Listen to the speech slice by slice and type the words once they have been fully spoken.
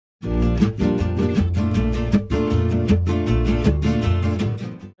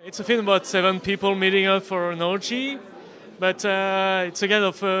a film about 7 people meeting up for an orgy, but it's a kind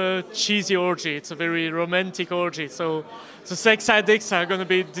of a cheesy orgy. It's a very romantic orgy, so the sex addicts are going to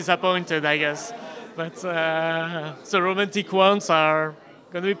be disappointed, I guess. But the romantic ones are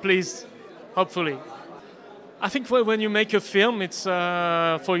going to be pleased, hopefully. I think when you make a film, it's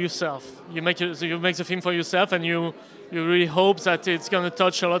for yourself. You make the film for yourself, and you really hope that it's going to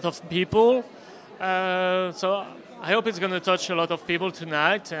touch a lot of people. So I hope it's going to touch a lot of people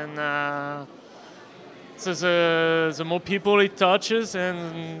tonight, and so the more people it touches,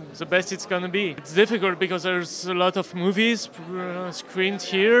 and the best it's going to be. It's difficult because there's a lot of movies screened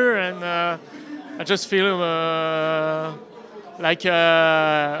here, and I just feel like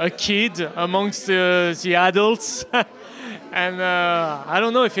a kid amongst the adults. And I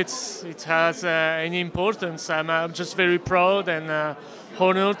don't know if it has any importance. I'm just very proud and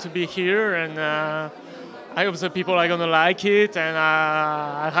honored to be here, and I hope that people are going to like it, and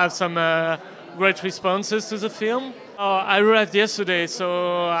I have some great responses to the film. I arrived yesterday,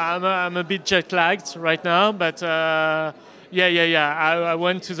 so I'm a bit jet lagged right now, but I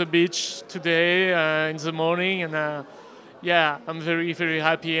went to the beach today in the morning, and I'm very, very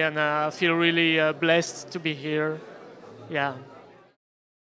happy, and I feel really blessed to be here. Yeah.